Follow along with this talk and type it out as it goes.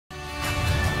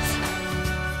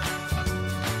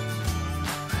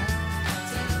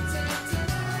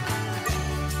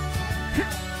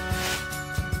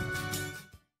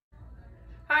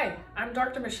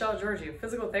Michelle Georgiou,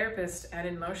 physical therapist at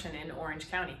In Motion in Orange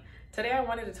County. Today I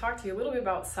wanted to talk to you a little bit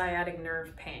about sciatic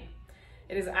nerve pain.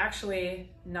 It is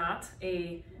actually not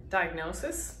a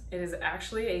diagnosis. It is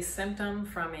actually a symptom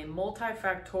from a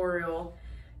multifactorial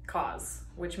cause,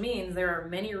 which means there are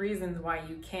many reasons why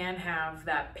you can have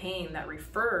that pain that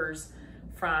refers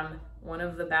from one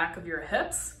of the back of your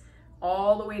hips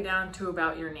all the way down to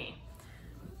about your knee.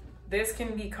 This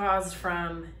can be caused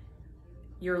from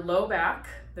your low back.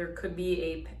 There could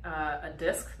be a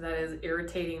disc that is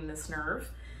irritating this nerve.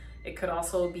 It could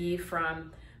also be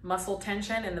from muscle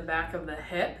tension in the back of the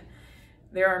hip.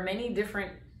 There are many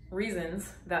different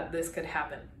reasons that this could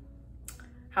happen.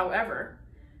 However,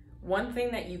 one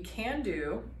thing that you can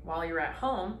do while you're at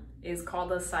home is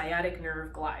called a sciatic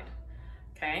nerve glide.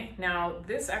 Okay, now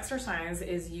this exercise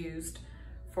is used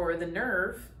for the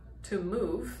nerve to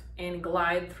move and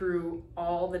glide through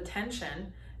all the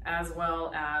tension, as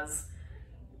well as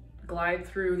glide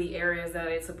through the areas that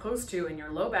it's supposed to in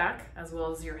your low back, as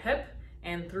well as your hip,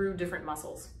 and through different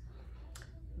muscles.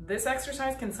 This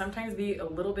exercise can sometimes be a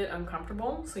little bit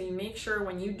uncomfortable, so you make sure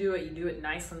when you do it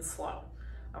nice and slow.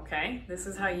 Okay, this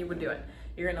is how you would do it.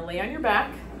 You're gonna lay on your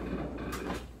back,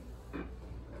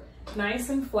 nice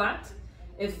and flat.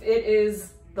 If it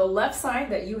is the left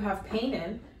side that you have pain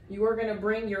in, you are gonna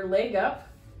bring your leg up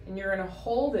and you're gonna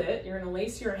hold it. You're gonna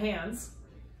lace your hands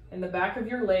in the back of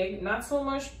your leg, not so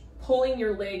much pulling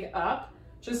your leg up,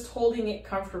 just holding it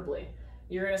comfortably.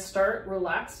 You're gonna start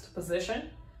relaxed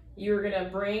position. You're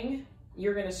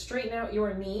gonna straighten out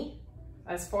your knee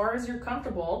as far as you're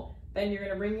comfortable. Then you're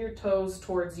gonna bring your toes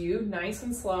towards you, nice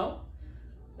and slow.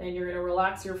 Then you're gonna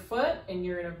relax your foot and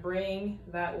you're gonna bring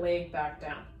that leg back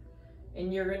down.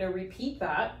 And you're gonna repeat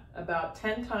that about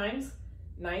 10 times,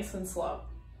 nice and slow.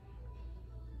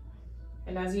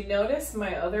 And as you notice,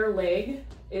 my other leg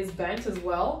is bent as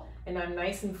well, and I'm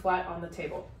nice and flat on the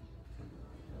table.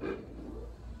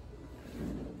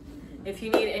 If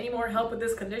you need any more help with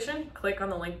this condition, click on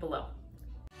the link below.